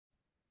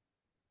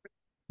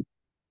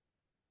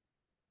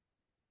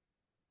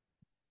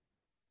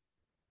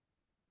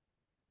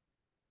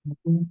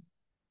We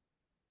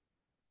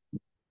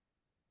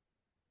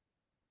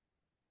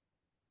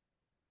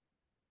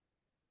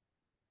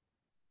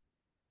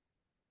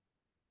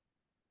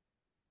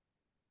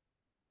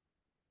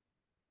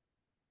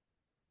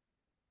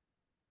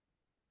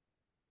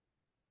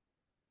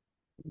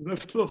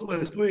left off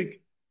last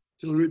week,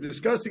 so we were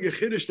discussing a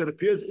chiddush that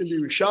appears in the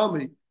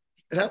Rishalmi.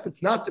 It happens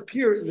not to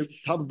appear in the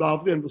Talmud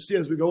Bavli, and we'll see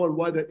as we go on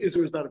why that is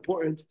or is not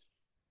important.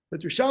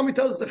 But Rishalmi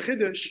tells us a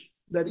chiddush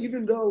that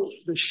even though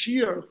the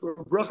shiur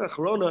for bracha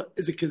charona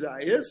is a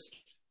kizayis,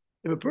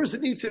 if a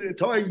person eats an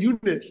entire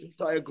unit, an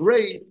entire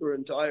grape, or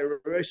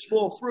entire very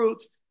small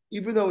fruit,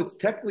 even though it's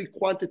technically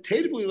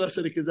quantitatively less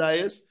than a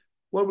kizayis,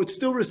 one would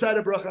still recite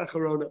a bracha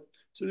charona.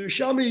 So the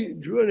Rishalmi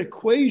drew an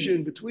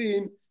equation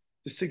between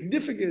the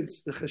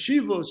significance, the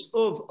chashivos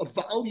of a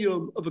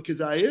volume of a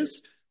kizayis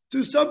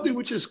to something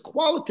which is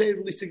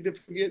qualitatively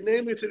significant,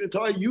 namely it's an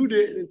entire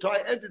unit, an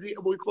entire entity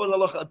of what we call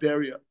halacha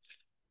aberia.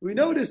 We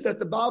noticed that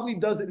the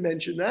Bavli doesn't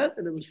mention that,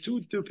 and there was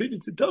two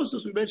opinions in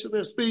Tosfos we mentioned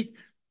last week.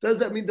 Does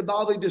that mean the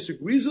Bavli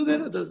disagrees with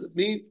it, or does it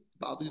mean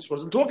the Bavli just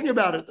wasn't talking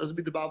about it? Does it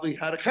mean the Bavli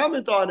had a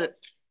comment on it?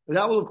 And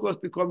that will, of course,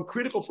 become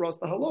critical for us,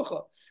 the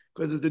halacha,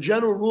 because the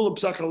general rule of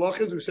Psach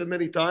halacha, as we've said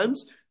many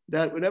times,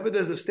 that whenever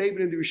there's a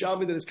statement in the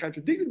Rishalmi that is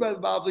contradicted by the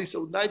Bavli,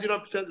 so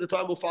 99% of the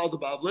time we'll follow the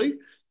Bavli.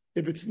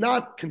 If it's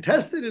not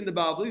contested in the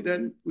Bavli,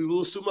 then we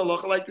will assume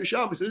halacha like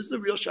Rishalmi. So this is a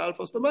real shot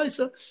for us.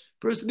 The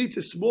person eats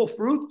a small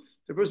fruit,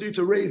 the person eats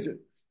a raisin,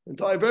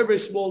 entire very, very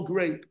small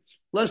grape,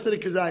 less than a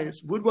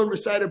kizayis. Would one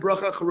recite a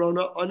bracha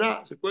charona or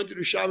not? So according to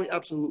the Rishalmi,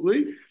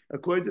 absolutely.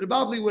 According to the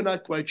Bavli, we're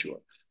not quite sure.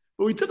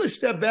 But we took a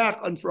step back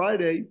on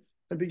Friday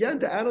and began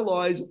to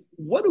analyze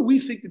what do we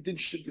think the din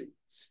should be.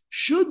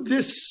 Should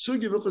this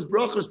sugya of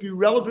brachos be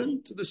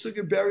relevant to the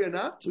sugya beri or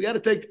not? So we had to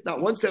take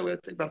not one step, we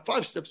had to take about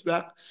 5 steps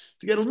back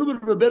to get a little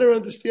bit of a better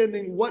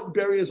understanding what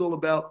beri is all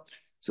about.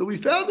 So we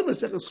found in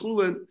Maseches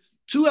Chulin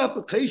 2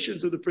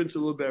 applications of the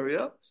principle of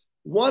beria,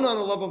 one on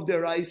the level of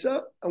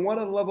deraisa and one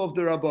on the level of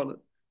derabbanan.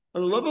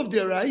 On the level of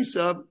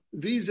deraisa,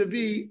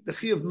 vis-a-vis the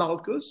chi of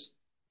malchus,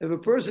 if a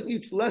person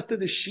eats less than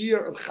the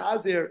shiur of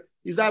chazer,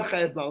 he's not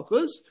chay of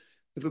malchus.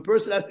 If a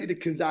person has to eat a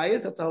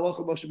kizayis, that's the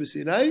halacha Moshe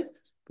B'Sinai.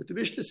 But the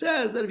Mishnah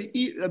says that if you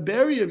eat a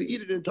berry, if you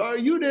eat an entire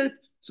unit,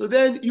 so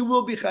then you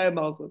will be Chayim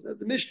Malchus. That's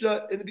the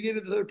Mishnah in the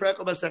beginning of the third parak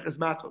of Maseches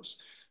Makos.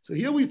 So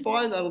here we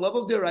find on a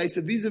level of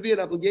deraisa, vis-a-vis an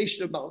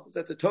obligation of Malchus,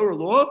 that's a Torah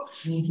law,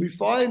 we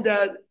find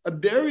that a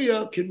berry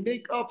can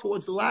make up for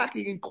what's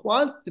lacking in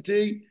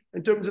quantity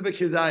in terms of a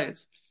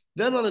kizayis.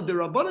 Then on a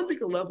derabbanan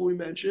level, we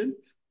mentioned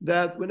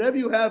that whenever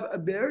you have a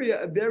berry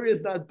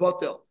is not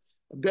batel.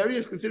 A berry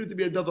is considered to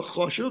be a davar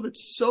choshuv.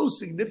 It's so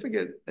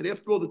significant, and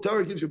after all, the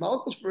Torah gives you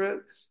malchus for it.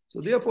 So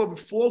therefore, if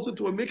it falls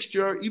into a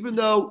mixture, even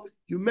though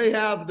you may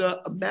have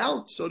the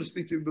amount, so to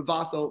speak, to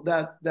bevatel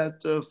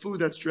that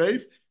food that's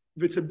treif,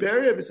 if it's a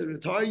berry, if it's an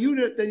entire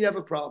unit, then you have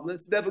a problem.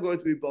 It's never going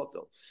to be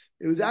batel.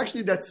 It was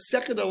actually that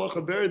second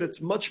halacha berry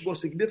that's much more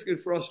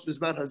significant for us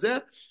bisman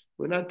hazeh.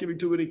 We're not giving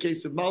too many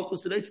cases of malchus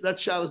today, so that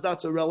shal is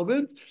not so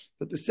relevant.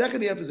 But the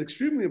second half is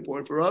extremely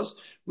important for us.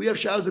 We have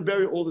shals of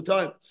berry all the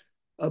time.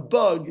 A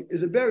bug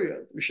is a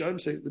barrier.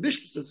 The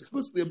Mishnah says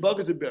explicitly a bug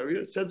is a barrier.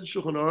 It says in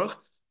Shulchan Aruch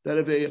that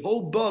if a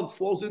whole bug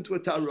falls into a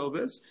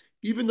taroves,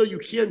 even though you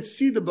can't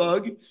see the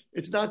bug,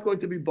 it's not going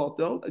to be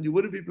batel, and you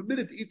wouldn't be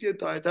permitted to eat the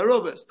entire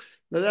taroves.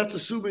 Now that's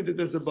assuming that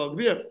there's a bug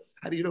there.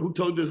 How do you know who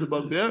told you there's a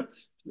bug there?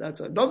 That's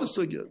another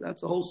sugya.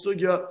 That's a whole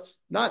sugya,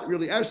 not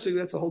really our sugya.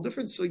 That's a whole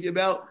different sugya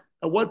about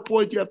at what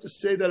point you have to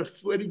say that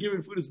any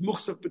given food is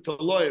muchsak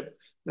b'taloyim.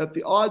 That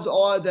the odds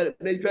are that it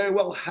may very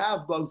well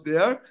have bugs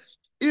there.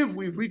 If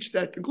we've reached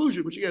that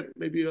conclusion, which again,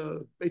 maybe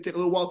may take a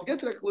little while to get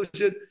to that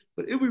conclusion,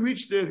 but if we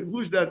reach the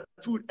conclusion that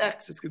food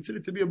X is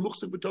considered to be a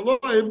muchsak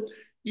b'taloim,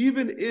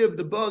 even if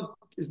the bug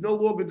is no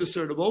longer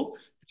discernible,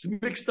 it's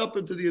mixed up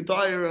into the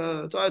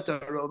entire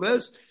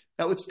taroves,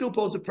 that would still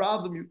pose a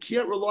problem. You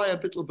can't rely on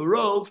bittul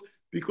barov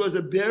because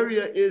a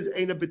beria is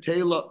a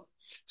betela.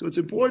 So it's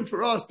important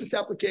for us, this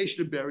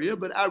application of beria,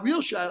 but our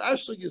real shot, our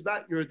sugya is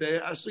not your day,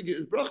 our sugya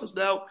is brachas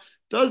now.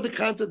 Does the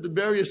content of the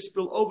beria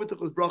spill over to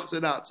those brachas or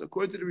not? So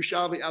according to the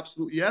Rishalmi,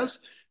 absolutely yes.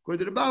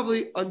 According to the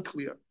Bavli,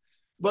 unclear.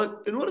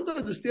 But in order to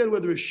understand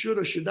whether it should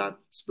or should not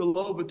spill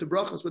over to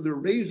brachas, whether a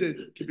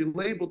raisin can be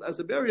labeled as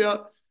a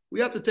beria, we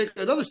have to take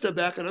another step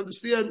back and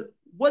understand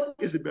what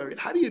is a beria.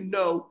 How do you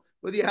know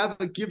whether you have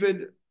a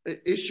given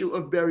issue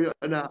of beria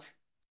or not?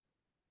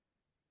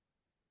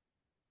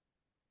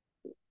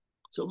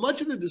 So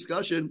much of the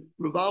discussion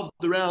revolved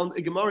around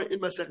a Gemara in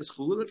Maseches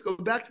Chulin. Let's go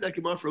back to that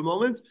Gemara for a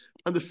moment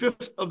on the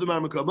 5th of the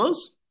Marmakomos.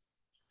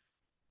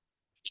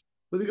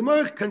 But the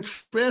Gemara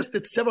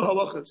contrasted several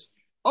halachas.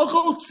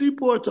 Achol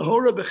tzipor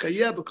tahora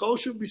b'chayeh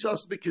b'kolshu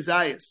b'sas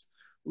b'kizayis.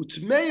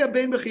 Utmeya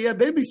ben b'chayeh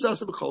ben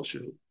b'sas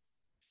b'kolshu.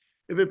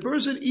 If a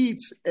person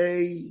eats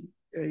a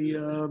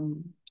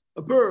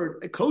bird,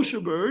 a kosher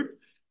bird,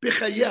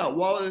 b'chayeh,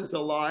 while it is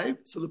alive,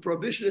 so the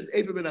prohibition is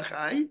eva ben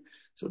achai,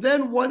 so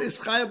then one is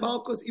chayah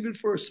malchus even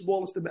for a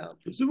smallest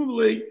amount.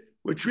 Presumably,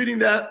 we're treating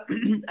that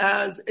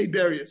as a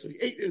barrier. So he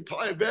ate an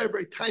entire very,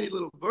 very tiny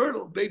little bird,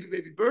 little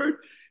baby bird.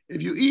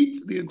 If you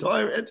eat the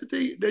entire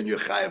entity, then you're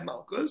chayav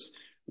malchus.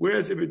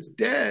 Whereas if it's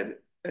dead,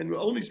 and we're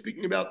only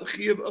speaking about the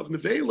chiyuv of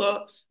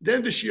nevela,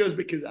 then the shiur is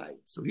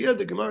b'kezayis. So here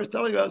the Gemara is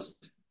telling us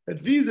that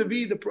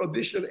vis-a-vis the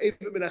prohibition of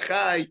Eivim and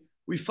Achai,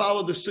 we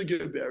follow the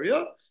sugya of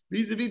beria.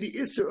 Vis-a-vis the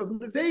isser of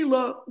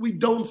nevela, we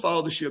don't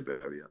follow the shiur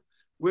beria.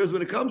 Whereas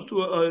when it comes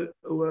to a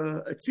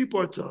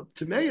tzipor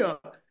tameya,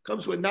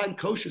 comes to a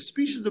non-kosher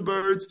species of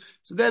birds,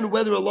 so then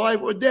whether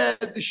alive or dead,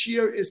 the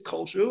shiur is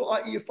kosher,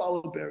 i.e. you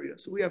follow beria.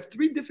 So we have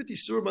three different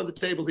isurim on the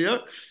table here.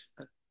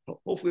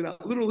 Hopefully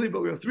not literally,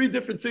 but we have three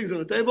different things on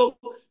the table.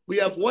 We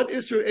have one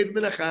isser of Eivim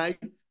and Achai,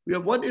 we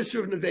have one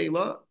isser of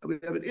nevela, and we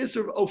have an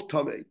isser of of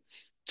tameh.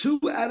 Two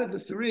out of the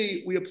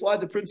three, we apply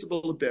the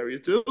principle of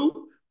beria to.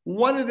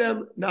 One of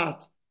them,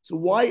 not. So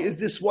why is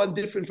this one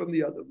different from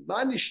the other?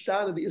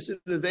 Manishtan, the Isser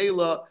of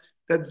Nevela,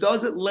 that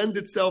doesn't lend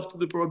itself to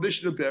the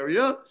prohibition of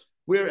beria,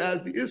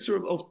 whereas the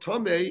Isser of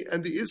Tameh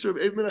and the Isser of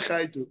Eivim and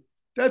Achai do.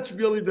 That's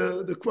really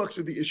the crux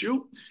of the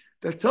issue.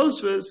 That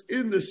Tosfos,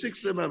 in the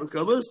sixth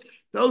Maimonides,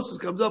 Tosfos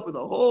comes up with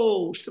a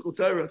whole shtickle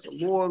Torah. It's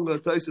a long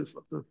Tosfos.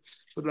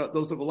 For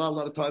those who have a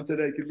lot of time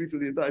today, can read through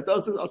the entire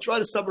Tosfos. I'll try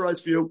to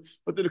summarize for you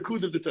what the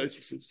Nakud of the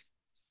Tosfos is.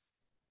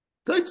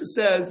 Tosfos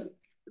says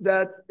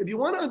that if you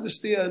want to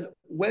understand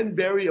when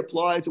beria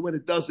applies and when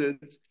it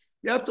doesn't,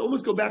 you have to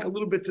almost go back a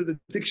little bit to the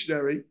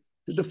dictionary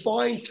to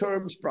define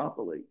terms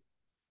properly.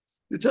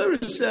 The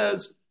Torah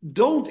says,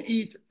 don't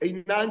eat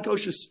a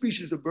non-kosher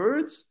species of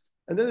birds,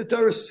 and then the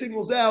Torah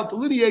singles out,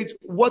 delineates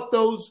what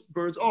those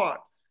birds are.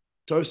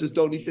 The Torah says,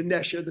 don't eat the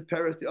nesher, the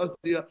parrot, the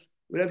othia,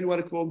 whatever you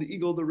want to call them, the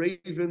eagle, the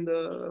raven,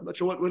 I'm not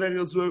sure what any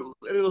of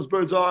those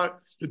birds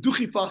are, the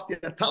duchifach, the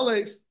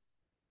atalef.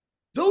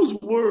 Those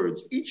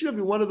words, each and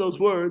every one of those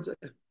words,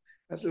 I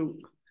have to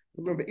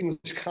remember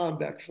English count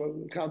back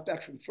from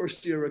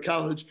first year of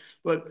college,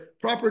 but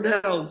proper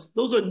nouns,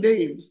 those are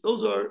names.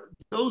 Those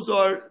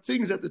are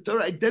things that the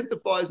Torah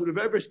identifies with a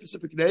very, very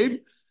specific name.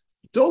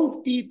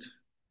 Don't eat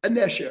a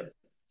nesher.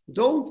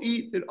 Don't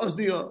eat an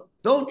ozdiyah.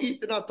 Don't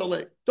eat an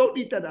ataleh. Don't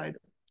eat that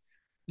item.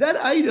 That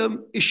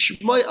item is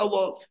shmai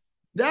alav.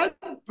 That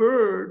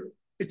bird,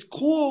 it's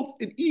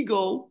called an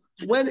eagle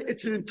when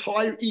it's an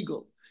entire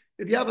eagle.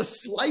 If you have a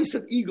slice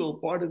of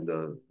eagle,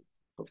 hopefully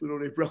we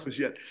don't eat breakfast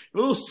yet, a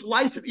little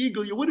slice of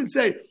eagle, you wouldn't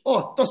say,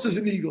 oh, this is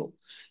an eagle.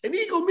 An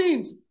eagle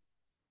means,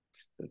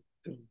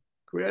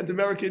 Korean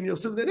American, you'll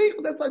say, an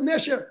eagle, that's a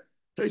nesher.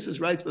 Tosfos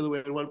writes, by the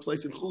way, in one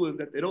place in Chulin,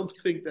 that they don't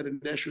think that a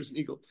nesher is an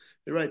eagle.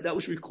 They're right, that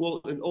which we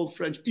call in Old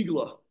French,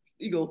 igla.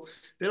 Eagle,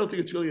 they don't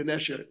think it's really a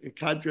nesher, in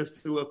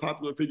contrast to a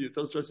popular opinion.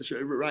 Those tries to show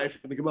a riot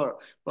from the Gemara.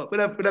 But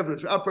whatever,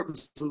 for our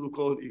purposes, we'll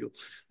call it eagle.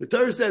 The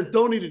Torah says,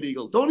 don't eat an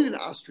eagle, don't eat an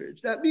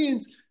ostrich. That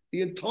means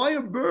the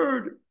entire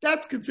bird,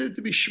 that's considered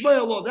to be shmai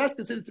alav, that's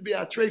considered to be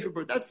a treifa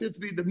bird, that's considered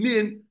to be the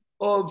min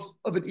of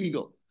an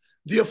eagle.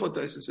 Therefore,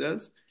 Tosfos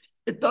says,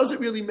 it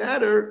doesn't really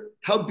matter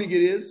how big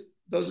it is,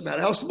 doesn't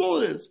matter how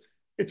small it is.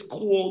 It's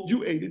called,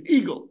 you ate an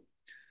eagle.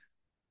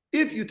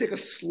 If you take a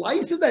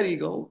slice of that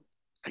eagle,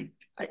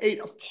 I ate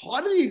a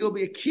part of the eagle,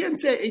 but you can't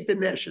say I ate the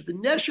nesher. The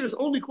nesher is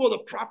only called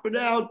a proper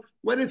noun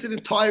when it's an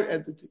entire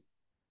entity.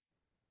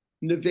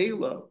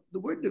 Nevela, the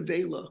word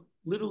nevela,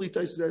 literally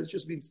Tosfos says,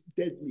 just means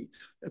dead meat.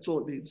 That's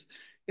all it means.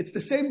 It's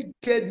the same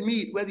dead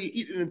meat, whether you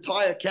eat an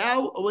entire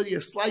cow or whether you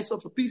slice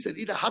off a piece and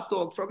eat a hot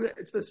dog from it.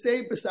 It's the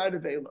same beside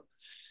nevela.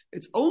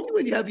 It's only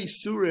when you have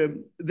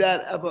Yisurim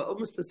that have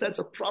almost a sense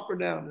of proper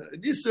noun,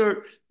 an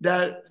Yisur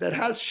that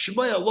has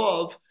Shmai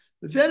Alav,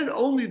 then and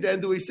only then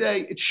do we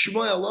say it's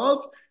Shmai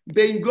Alav,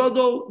 Bein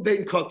Godol,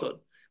 Bein Koton.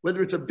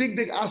 Whether it's a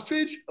big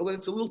ostrich or when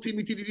it's a little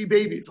teeny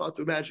baby. It's hard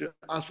to imagine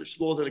an ostrich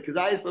smaller than a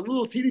kazayas, but a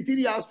little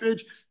teeny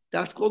ostrich,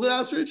 that's called an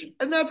ostrich,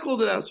 and that's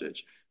called an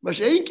ostrich.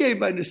 Mashain came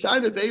by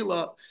Nisai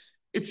Nevela,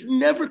 it's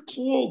never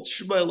called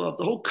Shmai Alav.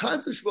 The whole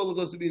concept of Shmai Alav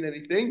doesn't mean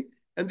anything.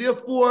 And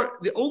therefore,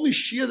 the only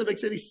shia that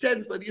makes any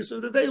sense by the Yisur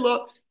of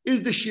Nevela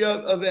is the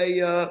shia of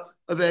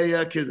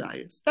a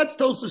kezayis. That's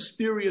Tosfos'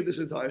 theory of this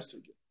entire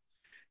sugya.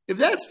 If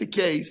that's the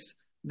case,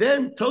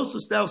 then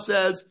Tosfos now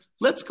says,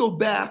 let's go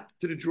back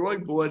to the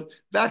drawing board,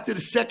 back to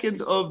the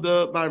second of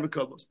the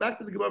Maimonides, back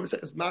to the Gemara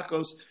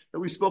Berachos that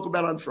we spoke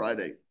about on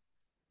Friday.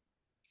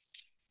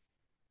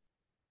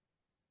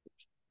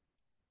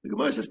 The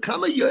Gemara says,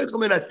 "Kama yochel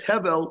min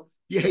tevel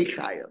yehei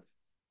chayav."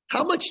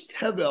 How much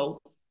tevel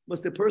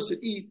must the person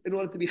eat in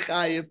order to be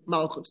chayiv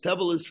malchus?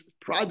 Tevel is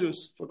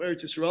produce from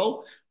Eretz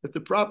Yisrael that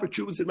the proper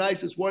chuvas and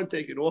nices weren't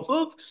taken off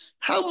of.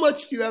 How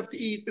much do you have to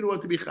eat in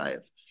order to be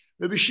chayiv?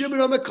 Rabbi Shimon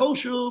Amar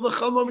kosher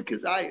v'chama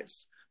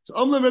mekazayis. So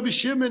Amar Rabbi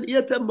Shimon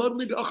iyatem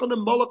modli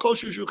b'achana mala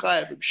kosher shu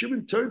chayiv. Rabbi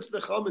Shimon turns to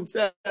the chum and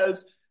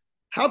says,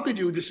 "How could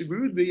you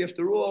disagree with me?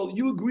 After all,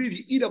 you agree if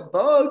you eat a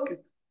bug,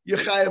 you're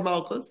chayiv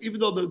malchus, even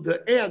though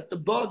the ant, the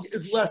bug,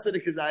 is less than a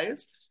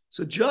kazayis.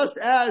 So just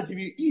as if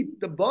you eat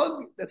the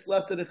bug that's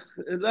less than a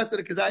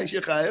kazayis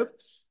yechayev,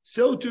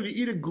 so too if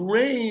you eat a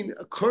grain,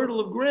 a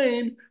kernel of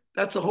grain,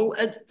 that's a whole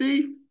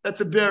entity,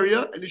 that's a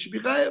beria, and it should be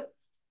chayev.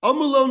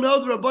 Amulo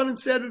no, the Rabbanan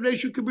said Rabbi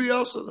Kabri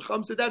also. The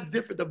Chum said that's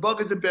different. The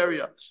bug is a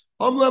beria.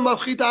 Amula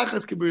mafchit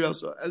achas kabri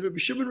also. And Rabbi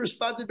Shimon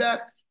responded back,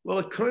 Well,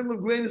 a kernel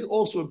of grain is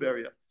also a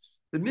beria.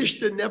 The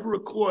Mishnah never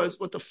records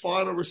what the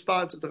final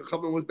response of the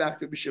Chachamim was back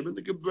to Rabbi Shimon.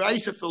 The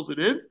Brisa fills it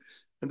in,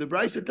 and the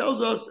Brisa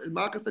tells us in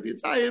Makas Tav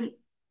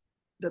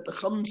that the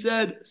Chachamim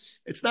said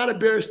it's not a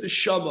beris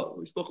neshama.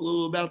 We spoke a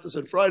little about this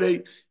on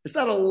Friday. It's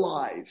not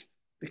alive.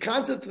 The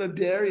concept of a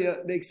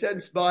beria makes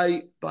sense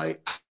by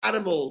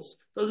animals.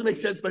 Doesn't make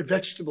sense by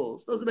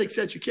vegetables. Doesn't make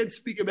sense. You can't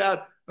speak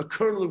about a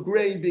kernel of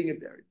grain being a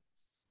beria.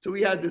 So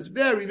we had this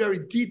very, very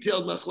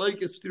detailed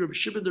machlokes between Rabbi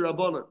Shimon and the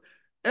Rabbanan.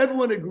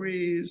 Everyone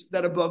agrees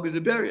that a bug is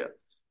a beria.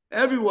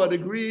 Everyone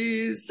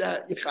agrees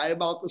that Yechayim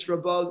Malkus for a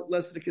bug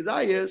less than a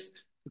kazayas.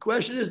 The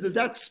question is, does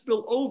that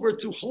spill over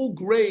to whole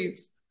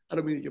grains? I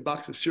don't mean a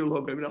box of cereal,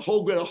 I mean a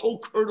whole grain, a whole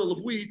kernel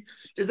of wheat.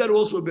 Is that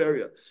also a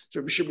beria? So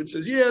Rabbi Shimon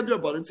says, yeah, the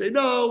Rabbanan say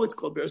no, it's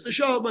called beris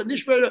neshama,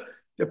 nishbera.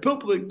 They're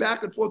pilpling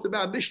back and forth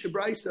about Mishnah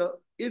Brisa.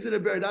 Is it a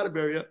beria, not a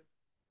beria?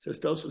 Says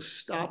Tosos,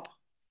 stop,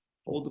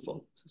 hold the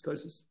phone. Says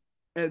Tosos,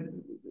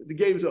 and the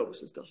game's over,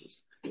 says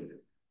Tosos.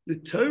 The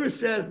Torah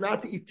says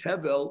not to eat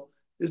tevel.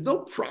 There's no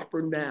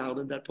proper noun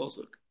in that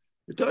pasuk.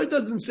 The Torah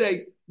doesn't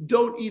say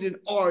don't eat an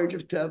orange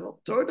of tevel.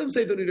 The Torah doesn't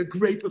say don't eat a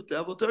grape of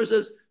tevel. The Torah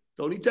says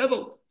don't eat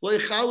tevel.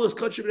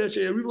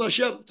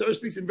 The Torah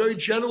speaks in very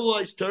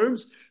generalized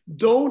terms.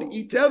 Don't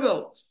eat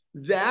tevel.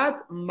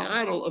 That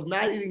model of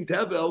not eating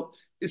tevel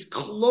is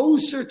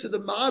closer to the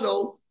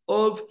model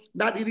of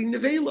not eating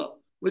nevela,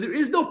 where there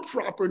is no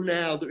proper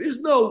noun, there is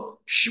no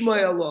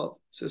shmai alav.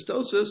 Says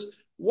Tosos,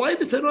 why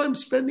the Tanoim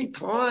spending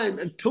time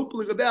and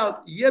pilpling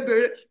about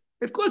beria?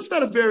 Of course, it's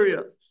not a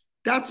beria.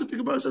 That's what the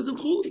Gemara says in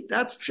Chulin.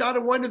 That's pshat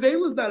and why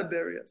nevela is not a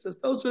beria. Says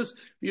Tosos,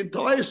 the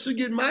entire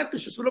sugya in Makkah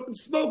just went up in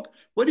smoke.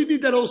 What do you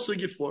need that whole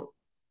sugya for?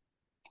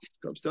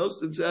 Comes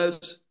Tosos and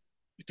says,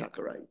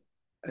 "You're right."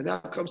 And now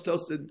comes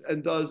Tosos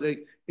and does a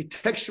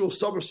textual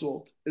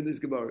somersault in these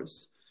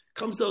Gemaras.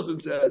 Comes Tosos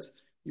and says,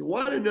 "You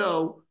want to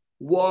know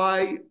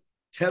why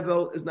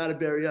tevel is not a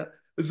beria?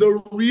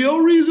 The real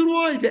reason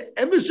why, the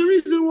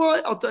emissary reason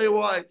why, I'll tell you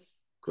why.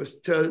 Because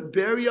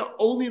beria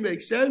only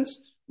makes sense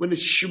when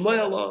it's shmai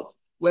alav,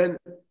 when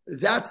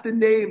that's the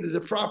name, there's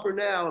a proper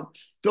noun.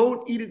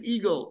 Don't eat an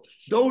eagle,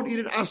 don't eat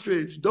an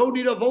ostrich, don't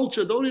eat a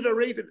vulture, don't eat a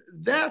raven.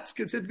 That's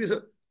considered to be,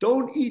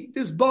 don't eat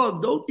this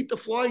bug, don't eat the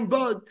flying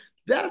bug.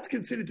 That's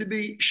considered to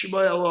be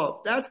shmai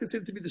alav. That's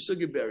considered to be the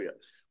sugya beria.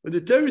 When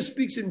the Torah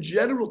speaks in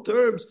general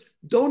terms,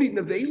 don't eat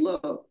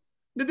nevela.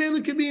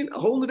 Nevela can mean a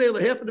whole nevela,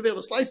 half a nevela,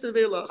 a slice of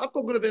nevela, a hot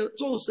dog nevela.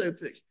 It's all the same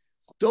thing.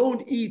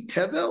 Don't eat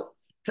tevel.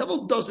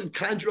 Tevel doesn't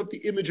conjure up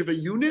the image of a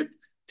unit.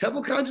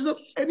 Tevel conjures up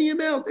any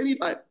amount, any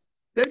vibe.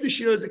 Then the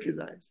shiur is a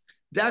kizayis.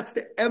 That's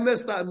the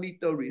emes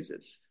la'amito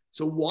reason.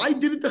 So why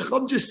didn't the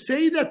Chacham just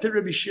say that to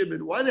Rabbi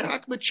Shimon? Why the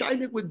Hakmat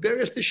Chaynik with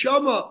beres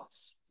neshama?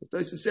 So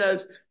Tosos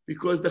says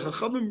because the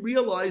Chachamim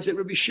realized that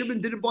Rabbi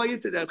Shimon didn't buy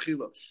into that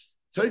chila.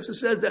 Tosos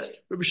says that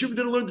Rabbi Shimon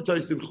didn't learn the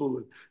Tosos in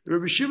Chulin.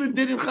 Rabbi Shimon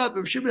didn't chap.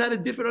 Rabbi Shimon had a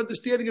different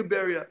understanding of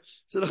beria.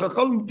 So the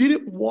Chachamim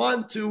didn't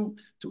want to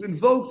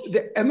invoke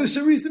the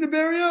emissaries in the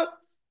beria,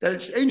 that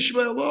it's ein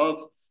shmei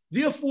alav.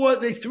 Therefore,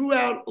 they threw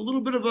out a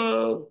little bit of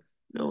a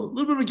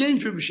game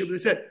to Rabbi Shimon. They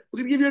said, we're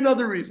going to give you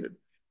another reason.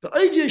 The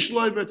IJ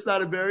Shloimer, it's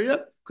not a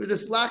beria because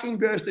it's lacking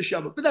beres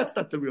neshama. But that's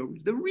not the real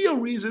reason. The real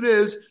reason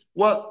is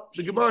what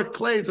the Gemara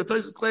claims, what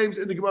Tosos claims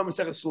in the Gemara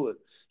Maseches Chulin.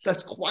 So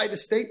that's quite a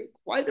statement,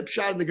 quite a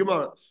pshat in the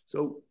Gemara.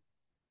 So,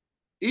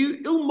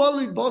 that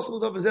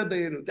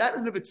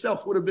in of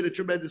itself would have been a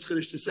tremendous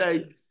chiddush to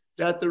say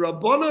that the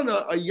Rabbanan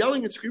are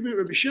yelling and screaming at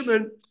Rabbi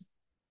Shimon.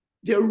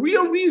 Their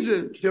real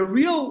reason, their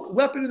real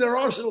weapon in their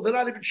arsenal, they're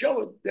not even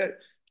showing.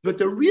 But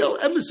the real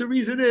emissary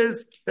reason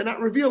is they're not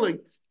revealing.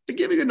 They're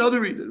giving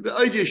another reason.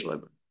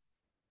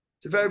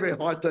 It's a very, very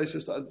hard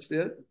Tosos to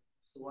understand.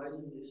 So why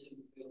didn't they see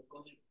the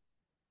culture?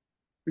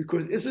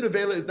 Because Issa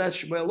Nevela is not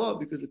Shmei alav,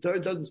 because the Torah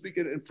doesn't speak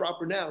it in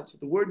proper nouns. So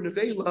the word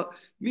Nevela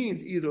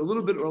means either a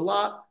little bit or a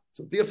lot.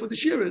 So therefore the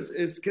shiur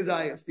is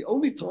kezayas. The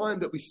only time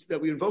that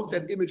we invoke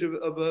that image of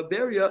a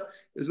beria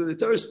is when the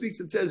Torah speaks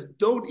and says,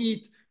 don't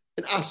eat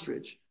an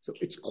ostrich. So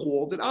it's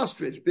called an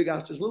ostrich. Big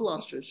ostrich, little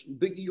ostrich,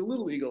 big eagle,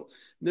 little eagle.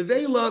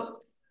 Nevela,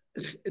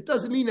 it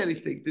doesn't mean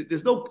anything.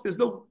 There's no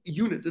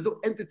unit, there's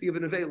no entity of a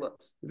nevela.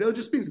 Nevela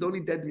just means don't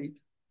eat dead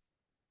meat.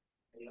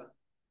 Yeah.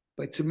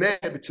 By Tameh,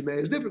 but Tameh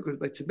is different because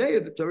by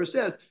Tameh, the Torah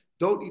says,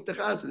 don't eat the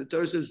chazan. The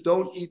Torah says,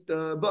 don't eat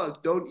the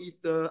bug, don't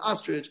eat the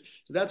ostrich.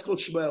 So that's called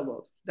shmei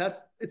alav.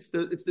 It's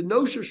the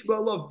notion of shmei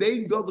alav,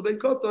 bein gadol, bein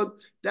katan.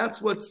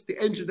 That's what's the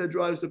engine that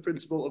drives the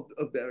principle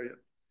of beria.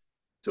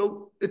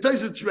 So it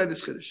tells us a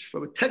tremendous chiddush.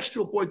 From a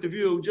textual point of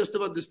view, just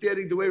of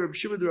understanding the way Rabbi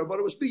Shimon the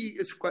Rabbanan was speaking,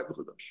 it's quite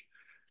mechudash.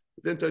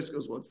 Then Tosos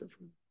goes one step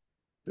further.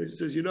 Tosos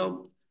says,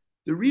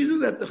 the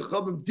reason that the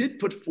Chachamim did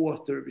put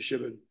forth to Rabbi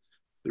Shimon,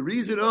 the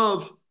reason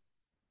of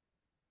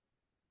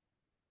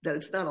that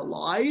it's not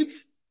alive,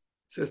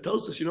 says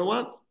Tosos, you know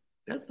what?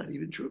 That's not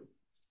even true.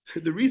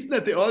 The reason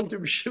that they argue to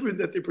Rabbi Shimon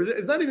that they present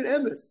is not even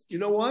emes. You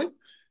know why?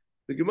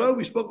 The Gemara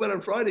we spoke about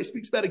on Friday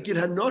speaks about a gid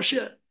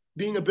hanosha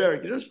being a bear.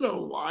 It's not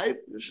alive.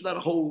 It's not a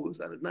whole. It's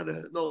not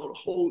a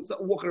whole. It's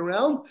not walking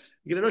around.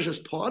 Gid hanosha is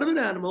part of an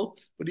animal,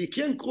 but you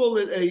can't call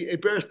it a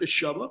beres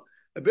neshama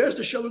A beres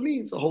neshama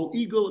means a whole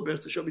eagle. A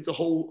beres neshama means a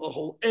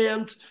whole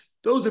ant.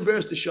 Those are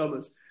beres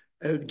neshamas.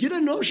 Gid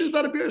anosha is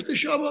not a beres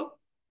neshama.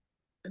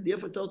 And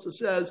therefore, Tosa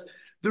says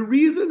the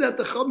reason that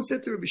the Chum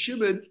said to Rabbi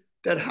Shimon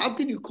that how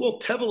can you call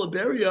Tevel a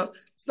beria?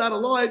 It's not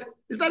alive.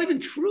 Is not even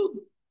true.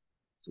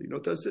 So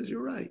Tosa says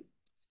you're right.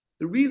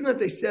 The reason that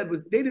they said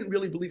was they didn't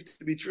really believe it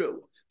to be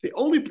true. They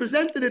only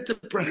presented it to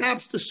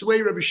perhaps to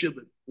sway Rabbi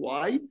Shimon.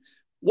 Why?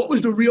 What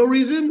was the real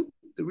reason?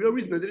 The real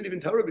reason they didn't even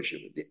tell Rabbi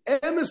Shimon. The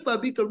emes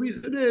labita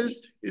reason is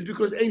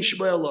because ain't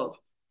Shema love.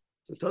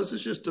 So Tosa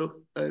just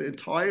took an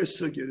entire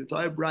sugya, an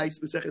entire brais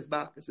Maseches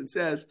Bachas, and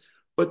says,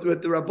 but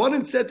what the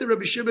Rabbanan said to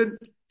Rabbi Shimon,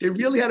 they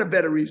really had a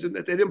better reason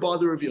that they didn't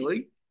bother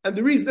revealing, and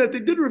the reason that they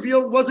did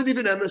reveal wasn't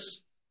even emes.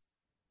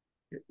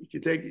 You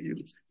can take it.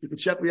 You can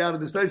check me out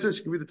of this Tosa.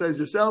 You can read the Tosa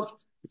yourself.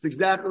 It's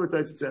exactly what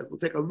Tosa says. We'll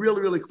take a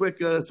really, really quick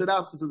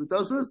synopsis of the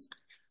Tosas.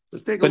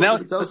 Let's take a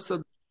look at the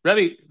Tosas.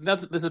 Rabbi,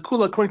 there's a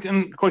kula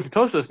according to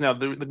Tosas now.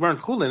 The Gemara in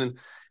Chulin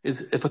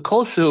is if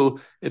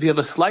if you have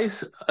a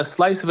slice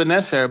of a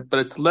nesher, but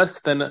it's less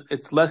than a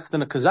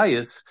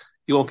kazayas,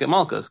 you won't get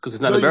malchus because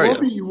it's not a beria.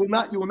 You will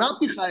not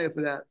be chayav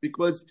for that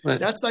because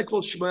that's not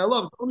called shema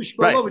love. It's only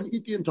shema love when you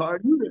eat the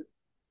entire unit.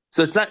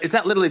 So it's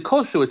not literally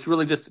kosher. It's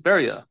really just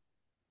beria.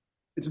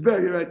 It's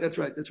beria, right? That's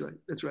right.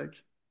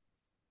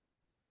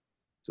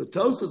 So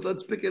Tosas,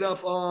 let's pick it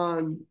up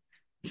on.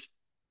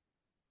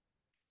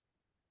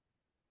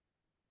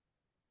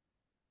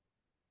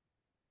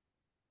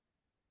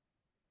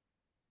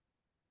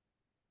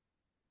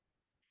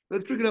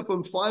 Let's pick it up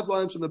on 5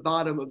 lines from the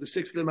bottom of the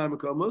 6th of the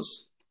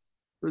Makomos.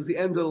 Towards the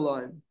end of the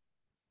line.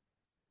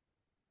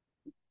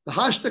 The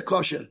hashta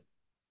kosher.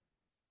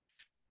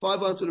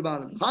 5 lines from the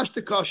bottom.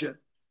 Hashta kosher.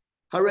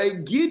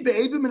 Haray gid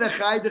be'evim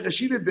minachai de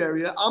chashiva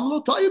beria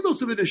amlo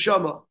tayyibos of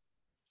neshama.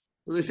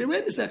 So they say,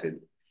 wait a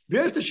second.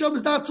 Beres neshama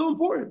is not so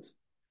important.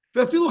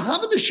 And even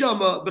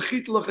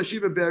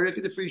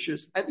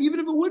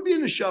if it would be a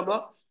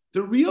neshama,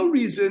 the real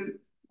reason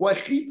why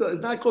chita is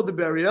not called the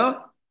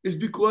beria is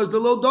because the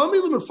lo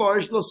dami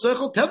lemefarish lo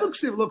sechel tevel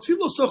ksiv lo ksiv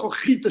lo sechel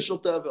chita shel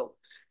tevel.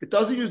 It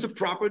doesn't use the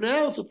proper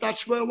noun, so it's not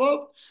shema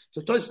love. So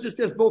Tosfos just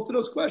asked both of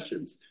those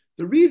questions.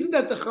 The reason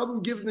that the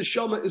Chachamim gives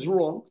neshama is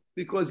wrong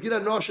because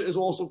Gida Nosha is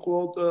also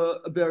called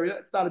a beria.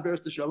 It's not a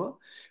beres neshama,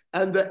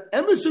 and the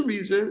emes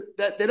reason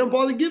that they don't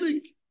bother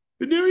giving.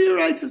 Beniri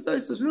writes this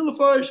nice. It's real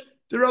farish.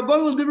 The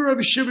Rabbanan Divrei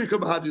Rabbi Shimon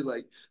come hadu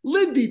like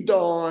Lindi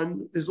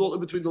Don. This is all in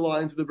between the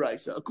lines of the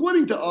brisa.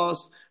 According to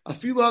us,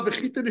 afilu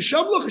havechita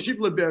nesham lo chashiv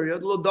leberia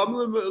the lo dam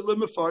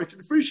lemefarik to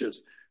the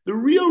frishas. The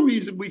real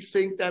reason we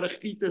think that a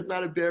chita is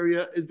not a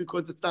beria is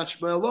because it's not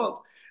shema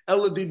love.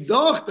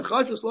 Eladidach the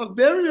chashus lach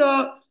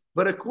beria.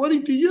 But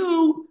according to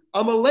you,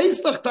 I'm a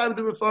leistach time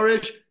to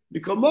mefarish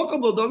because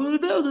mokam lo dam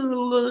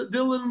leberia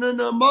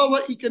dilan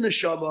mala ika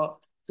neshama.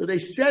 So they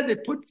said they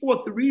put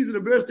forth the reason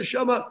of Beres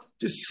Neshama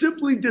to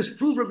simply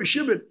disprove Rabbi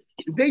Shimon.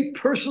 Did they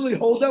personally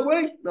hold that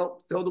way? No,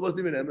 they held it wasn't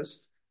even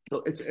emes.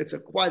 So it's a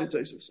quite a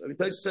Tosfos. I mean,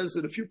 Tosfos says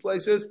in a few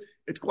places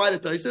it's quite a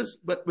Tosfos,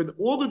 but with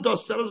all the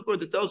dust settles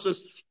according to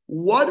Tosfos,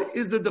 what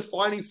is the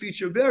defining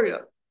feature of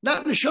Beria?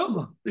 Not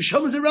Neshama.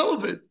 Neshama is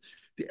irrelevant.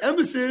 The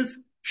emes is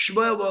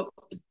Shema.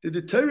 Did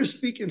the Torah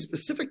speak in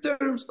specific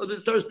terms or did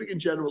the Torah speak in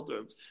general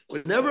terms?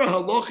 Whenever a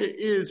halacha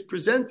is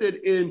presented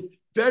in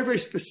very, very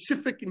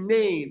specific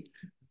name,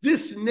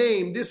 this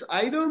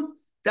item,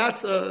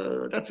 that's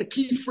a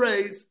key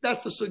phrase.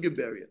 That's the sugya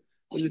beria.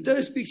 When the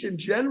Torah speaks in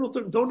general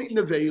terms, don't eat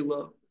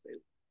nevela.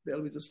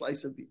 Nevela means a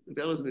slice of meat.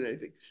 Nevela doesn't mean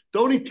anything.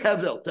 Don't eat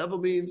tevel. Tevel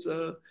means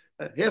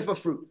half a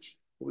fruit.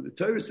 But when the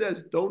Torah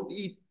says, don't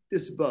eat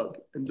this bug,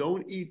 and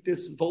don't eat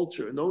this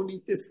vulture, and don't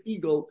eat this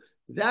eagle,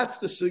 that's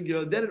the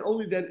sugya. Then and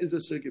only then is the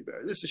sugya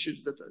beria. This is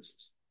shit's the Torah.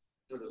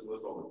 So there's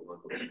less all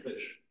the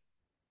fish.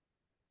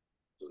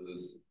 So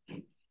there's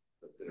a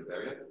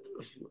beria.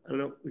 I don't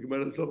know. We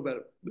might have to talk about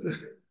it.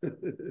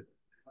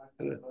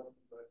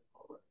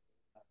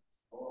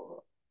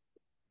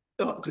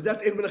 No, because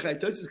that's Eva Menachai.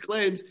 Tosfos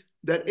claims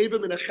that Eva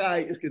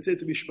Menachai is considered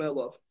to be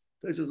Shmelov.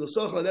 Tosfos says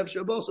Losocha Lev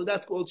Shabbat, so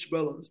that's called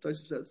Shmelov, as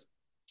Tosfos says.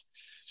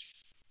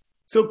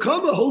 So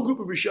come a whole group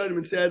of Rishonim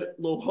and said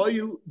Lo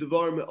Hayu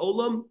Devar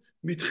Me'olam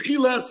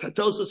Mitchilas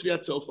Hatosos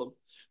V'Yatzofam.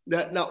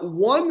 That not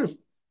one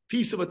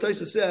piece of what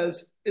Tosfos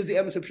says is the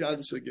emes of Pshat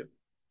Sugya.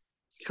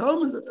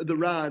 Comes the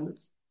Ran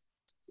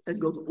and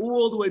goes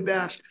all the way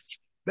back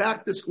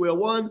to square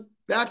one,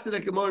 back to the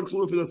Gemara and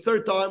for the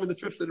 3rd time in the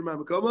 5th of the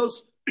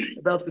Makomos,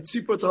 about the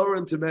Tzipor Tahora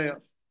and Tameya.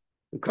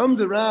 It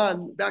comes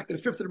around back to the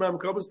 5th of the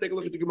Makomos. Take a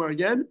look at the Gemara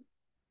again.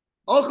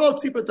 Alchol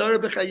Tzipor Tahora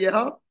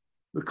b'chayeha,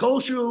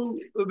 b'kolshu,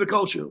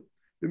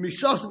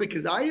 b'misasa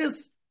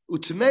b'kazayas,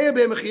 u'tameya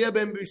b'mechiyah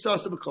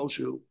b'misasa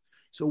b'kolshu.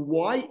 So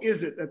why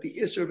is it that the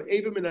Isra of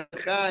Eva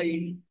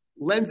Menachai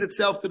lends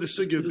itself to the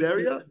Sugya of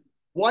Beria?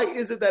 Why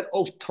is it that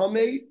Of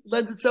Tameh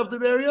lends itself to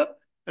Beria?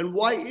 And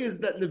why is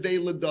that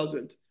Nevela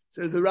doesn't?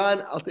 Says the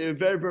Ran, I'll tell you a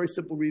very, very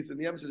simple reason.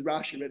 The emphasis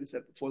Rashi already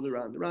said before the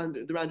Ran. The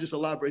Ran just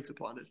elaborates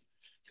upon it.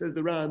 Says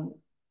the Ran,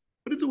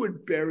 what does the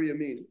word beria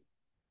mean?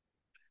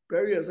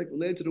 Beria is like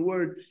related to the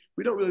word.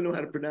 We don't really know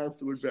how to pronounce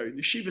the word beria.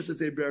 The Yeshiva says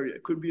beria.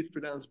 It could be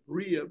pronounced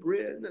bria.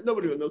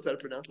 Nobody really knows how to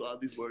pronounce a lot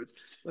of these words.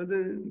 But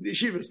the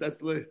Yeshivas, that's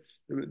the way.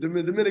 The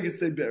Dominicans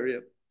say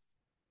beria.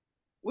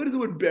 What is the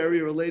word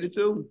beria related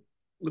to?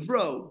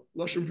 Levro,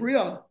 Lashon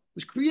Bria,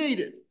 was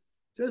created.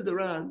 Says the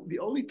Ran, the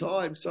only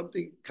time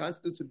something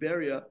constitutes a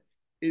beria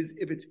is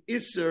if its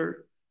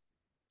Isser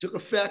took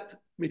effect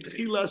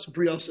mitchilas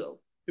briaso.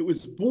 It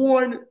was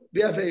born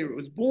b'aveira. It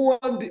was born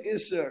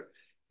b'Isser.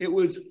 It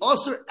was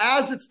usher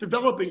as it's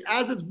developing,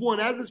 as it's born,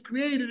 as it's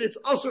created. It's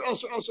usher.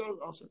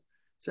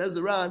 Says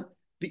the Ran,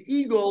 the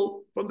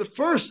eagle from the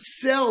first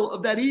cell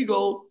of that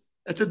eagle.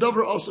 That's a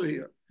davar also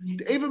here.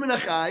 The eva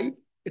menachai.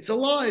 It's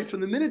alive.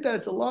 From the minute that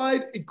it's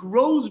alive, it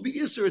grows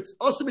b'Isser. It's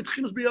usher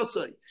mitchilas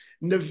briaso.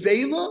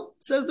 Nevela,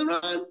 says the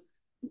Ran.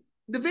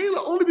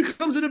 Nevela only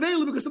becomes a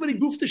nevela because somebody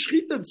goofed the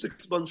shechita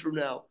 6 months from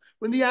now.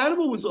 When the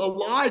animal was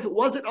alive, it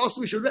wasn't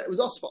also it was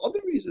also for other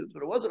reasons,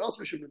 but it wasn't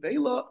also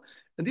nevela.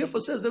 And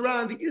therefore, says the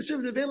Ran, the issue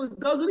of nevela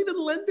doesn't even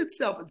lend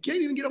itself. It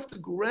can't even get off the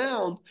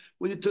ground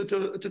when you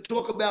to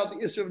talk about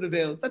the issue of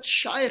nevela. That's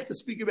shaykh to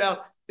speak about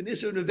an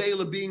issue of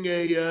nevela being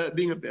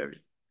a berry.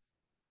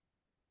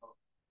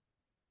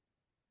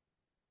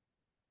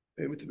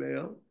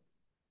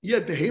 Yeah,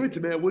 behemoth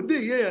would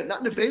be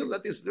not nevela.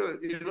 Not this.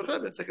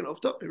 That's like an off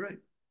topic, right?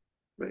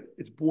 Right,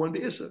 it's born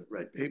to Issa,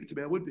 right? Behavior to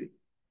man would be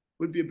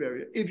a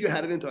barrier. If you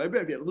had an entire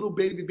barrier, if you had a little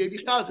baby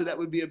chaza, that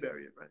would be a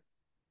barrier, right?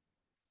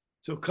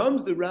 So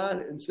comes the Ran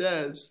and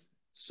says,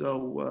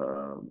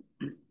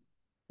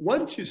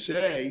 once you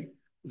say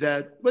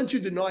that, once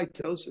you deny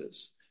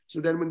Tosis,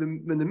 so then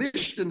when the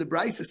Mishnah and the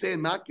Brisa say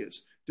in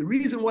Makis, the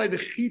reason why the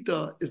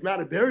Chita is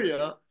not a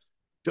barrier,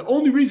 the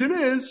only reason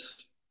is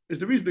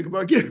the reason the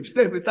Gemara gives.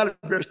 It's not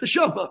a Beres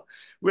Teshama.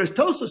 Whereas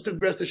Tosas took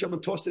Beres Teshama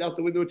and tossed it out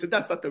the window and said,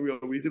 that's not the real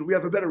reason. We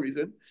have a better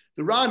reason.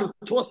 The Ran who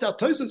tossed out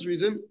Tosas'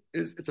 reason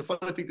it's a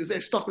funny thing to say,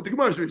 stuck with the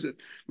Gemara's reason. It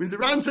means the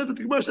Ran said what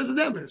the Gemara says is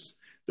emes.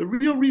 The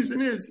real reason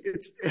is,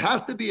 it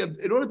has to be,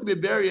 in order to be a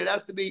barrier, it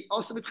has to be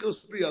also mitchilas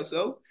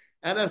briyaso,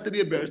 and it has to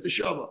be a Beres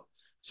Teshama.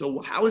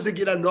 So how is a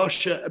Gid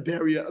Anosha a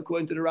barrier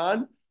according to the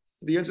Ran?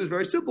 The answer is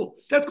very simple.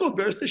 That's called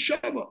Beres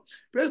Teshama.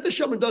 Beres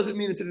Teshama doesn't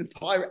mean it's an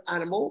entire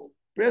animal.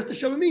 Beres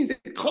Teshama means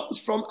it comes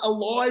from a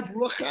live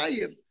ruach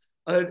hayim.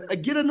 A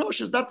gid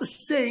anosha is not the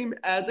same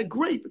as a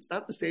grape. It's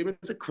not the same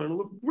as a kernel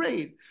of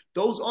grain.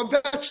 Those are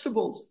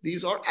vegetables.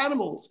 These are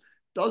animals.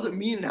 Doesn't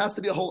mean it has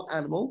to be a whole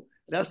animal.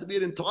 It has to be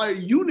an entire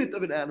unit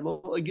of an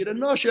animal. A gid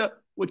anosha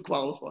would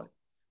qualify.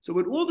 So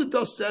when all the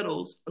dust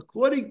settles,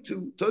 according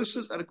to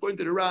Tosfos and according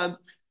to the Ran,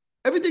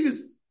 everything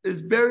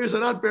is barriers or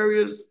not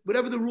barriers,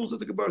 whatever the rules of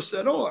the Gemara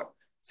said are.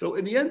 So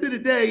in the end of the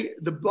day,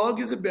 the bug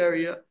is a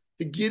barrier.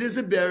 The gid is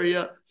a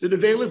barrier, the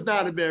nevela is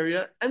not a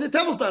barrier, and the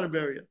tevel is not a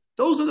barrier.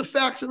 Those are the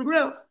facts on the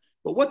ground.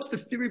 But what's the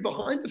theory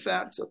behind the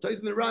facts? So Tosfos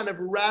and the Ran have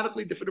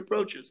radically different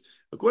approaches.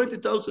 According to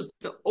Tosfos,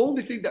 the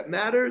only thing that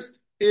matters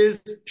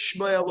is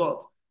Shema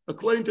Elov.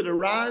 According to the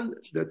Ran,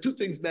 there are two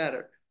things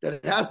matter. That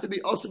it has to be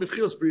also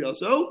mitchilas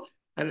briyaso,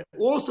 and it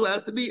also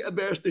has to be a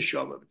Beres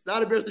Teshama. If it's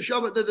not a Beres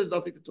Teshama, then there's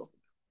nothing to talk about.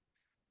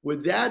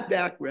 With that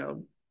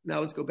background,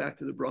 now let's go back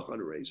to the bracha on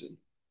a raisin.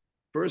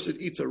 Person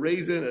eats a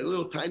raisin, a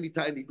little tiny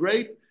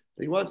grape,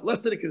 and he wants less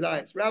than a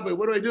kazayas. Rabbi,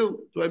 what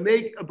do? Do I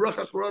make a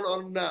bracha achrona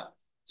on that?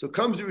 So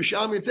comes the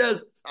Yerushalmi and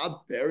says, a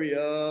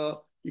beria.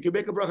 You can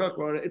make a bracha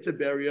achrona. It's a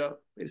beria.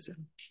 Wait a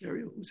second.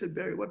 Beria? Who said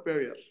beria? What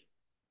beria?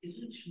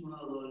 Isn't Shema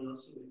Eloi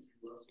also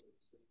mitchilas?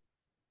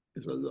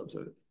 I'm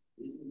sorry.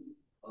 Isn't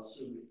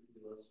also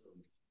mitchilas?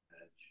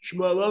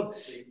 Shema Elov?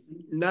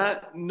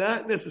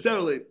 Not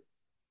necessarily.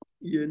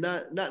 You're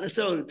not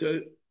necessarily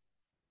to.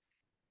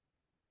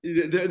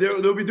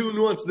 They'll be doing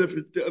nuance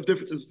of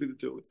differences between the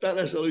two. It's not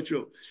necessarily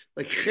true.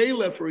 Like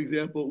Chela, for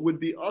example, would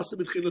be asa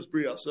b'tchilas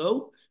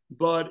briyaso,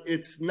 but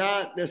it's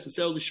not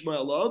necessarily Shema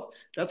Elov.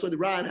 That's why the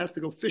Ran has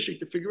to go fishing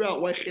to figure out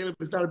why Chela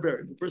is not a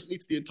berry. The person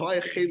eats the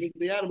entire Chela of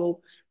the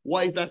animal.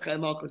 Why is that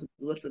Chayim Malchus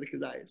less than a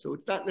Kazayah? So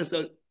it's not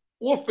necessarily.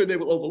 Often they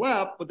will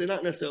overlap, but they're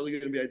not necessarily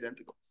going to be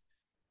identical.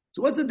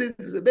 So what's the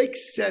difference? Does it make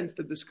sense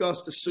to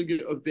discuss the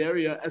sugya of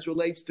beria as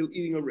relates to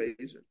eating a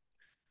raisin?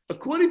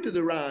 According to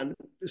the Ran,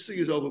 the sugya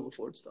is over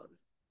before it started.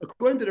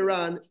 According to the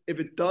Ran, if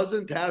it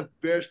doesn't have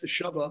Beres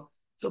Teshama,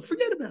 so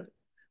forget about it.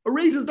 A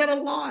raisin's not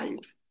alive.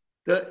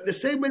 The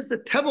same way the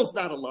tevel's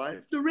not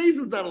alive, the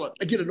raisin's not alive.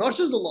 Again, a nosh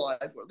is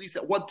alive, or at least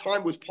at one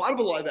time was part of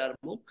a live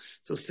animal.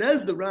 So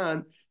says the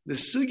Ran, the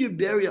sugya of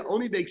beria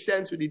only makes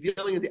sense when you're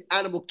dealing in the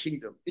animal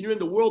kingdom. And you're in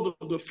the world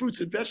of the fruits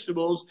and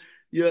vegetables,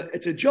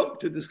 it's a joke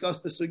to discuss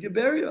the sugya of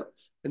beria.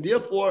 And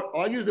therefore,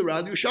 argues the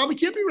Ran, the Yerushalmi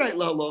can't be right,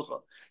 la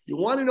halacha. You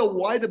want to know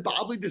why the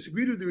Bavli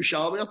disagreed with the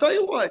Yerushalmi? I'll tell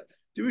you why.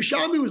 The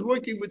Yerushalmi was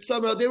working with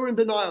somehow, they were in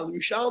denial. The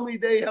Yerushalmi,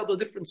 they held a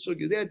different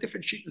sugya. They had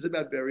different shittas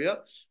about beria.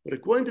 But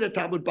according to the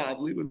Talmud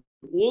Bavli, when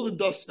all the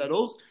dust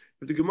settles,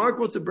 if the Gemara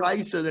quotes a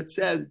Braisa that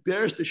says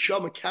Beres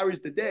Teshama carries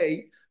the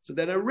day, so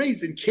then a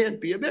raisin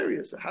can't be a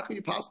beria. So how can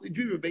you possibly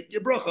dream of making a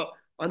bracha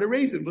on a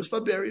raisin? Was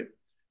for beria.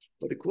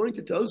 But according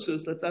to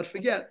Tosfos, let's not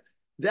forget,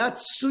 that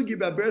sugi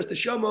b'aberes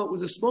teshama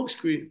was a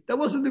smokescreen. That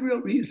wasn't the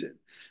real reason.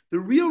 The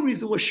real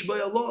reason was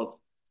shmai alav.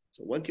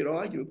 So one can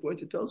argue,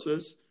 according to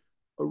Tosfos,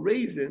 a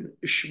raisin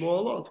is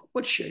shmai alav.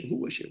 What shame? Who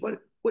was shame?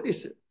 What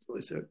is it? What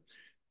is it?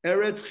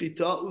 Eretz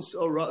chita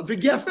usora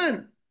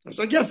v'gefen. That's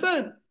a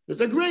gefen. That's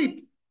a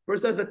grape.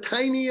 First, has a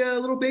tiny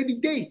little baby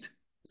date.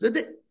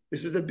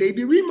 This is a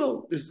baby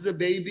rimo. This is a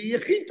baby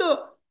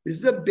yechita. This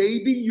is a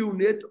baby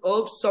unit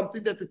of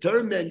something that the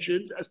Torah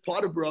mentions as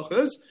part of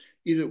brachas.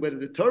 Either whether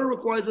the Torah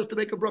requires us to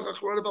make a bracha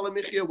shiur b'ala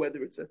michya,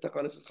 whether it's a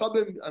takanas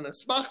chabim and a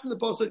smach in the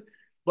pasuk,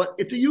 but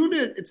it's a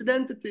unit. It's an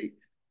entity.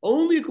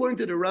 Only according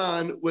to the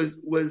Ran was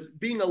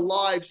being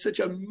alive such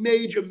a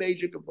major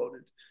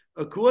component.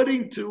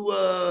 According to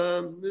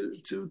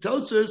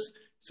Tosfos,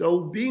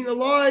 so being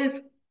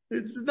alive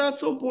it's not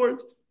so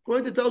important.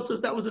 According to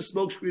Tosfos, that was a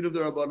smokescreen of the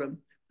Rabbanim.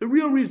 The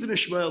real reason is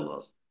shmai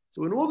alav.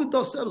 So when all the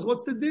dust settles,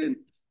 what's the din?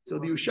 So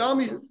the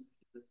Yushami,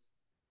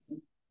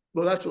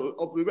 well, that's what,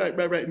 right.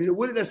 I mean, it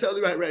wouldn't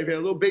necessarily, right. If you had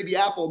a little baby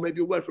apple,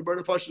 maybe what for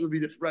burning fashas would be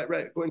different,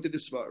 right. According to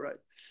this smart, right.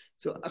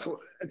 So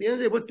at the end of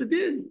the day, what's the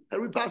din? How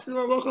do we pass it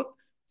on halacha?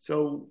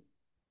 So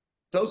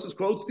Tosfos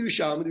quotes the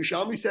Yushami. The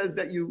Yushami says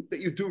that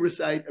you do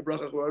recite a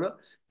bracha shiur.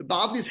 The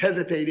Bavli is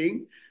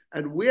hesitating,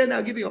 and we're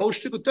now giving a whole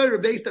shtick of Torah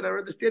based on our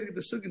understanding of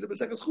the sugis of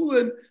Masechus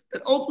Chulin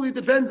that ultimately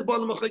depends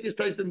upon the machlekes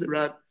Tais and the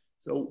Ran.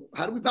 So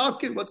how do we pass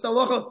it? What's the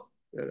halacha?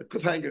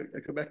 Cliffhanger. I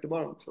come back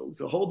tomorrow.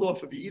 So hold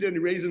off. If you eat any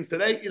raisins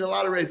today, eat a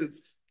lot of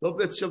raisins. So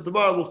hopefully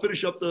tomorrow we'll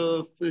finish up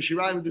the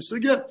Shiraim and the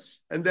Sugya,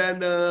 and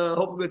then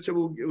hopefully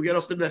we'll get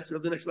off the next. We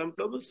have the next Lam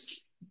Thomas.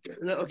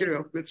 Okay,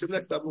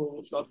 next time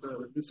we'll start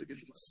the new Sugya.